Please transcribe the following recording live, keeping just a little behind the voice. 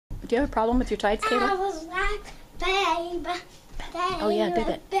Do you have a problem with your tights, I Kayla? was like, baby. Oh, yeah, do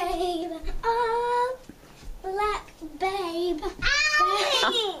that. Baby. Oh, like, baby.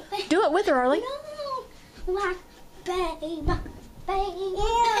 Do it with her, Arlie. No, like, baby.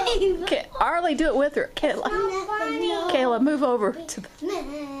 Baby. Okay, Arlie, do it with her. Kayla. Kayla, move over to the...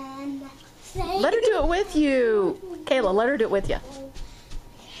 Let her do it with you. Kayla, let her do it with you.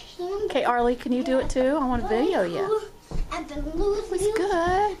 Okay, Arlie, can you do it too? I want to video you. It's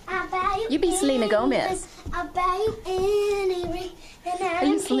good. You be Selena Gomez. Are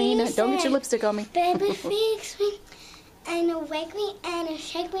you Selena? Don't get your lipstick on me. Baby, fix me and wake me and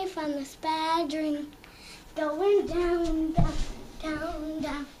shake me from this bad dream. Going down, down, down,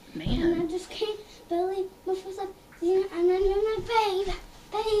 down. Man. And I just can't believe my first time. And then you're my baby.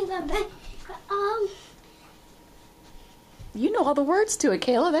 You know all the words to it,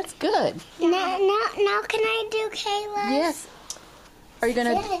 Kayla. That's good. Now can I do Kayla? Yes. Are you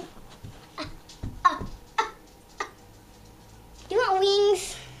gonna? Do you want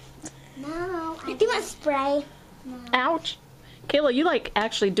wings? No. Do you want spray? No. Ouch. Kayla, you like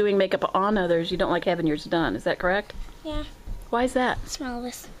actually doing makeup on others. You don't like having yours done. Is that correct? Yeah. Why is that? Smell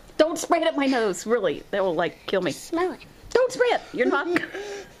this. Don't spray it up my nose. Really, that will like kill me. Smell it. Don't spray it. You're not.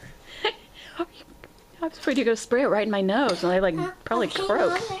 I was afraid you're gonna spray it right in my nose, and I like probably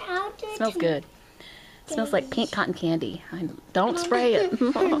croak. It smells good. It smells like pink cotton candy. Don't spray it.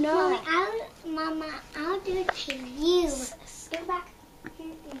 No, Mama, I'll do it to you. Go back.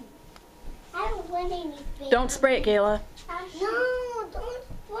 I don't want anything. Don't spray it, Kayla. No, don't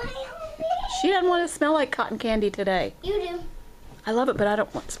spray on me. She doesn't want to smell like cotton candy today. You do. I love it, but I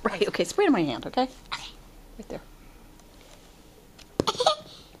don't want spray. Okay, spray it in my hand, okay? Okay. Right there.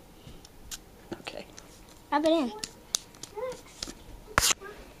 Okay. Rub it in.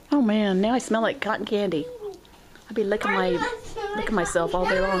 Oh man, now I smell like cotton candy. I'll be licking myself all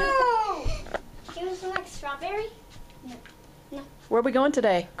day long. Do you smell like strawberry? No. Where are we going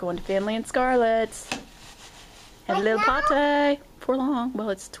today? Going to Finley and Scarlett's. Have a little party. For long. Well,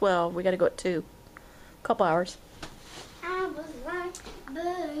 it's 12. We got to go at 2. Couple hours. I was like,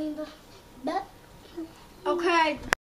 baby. Okay.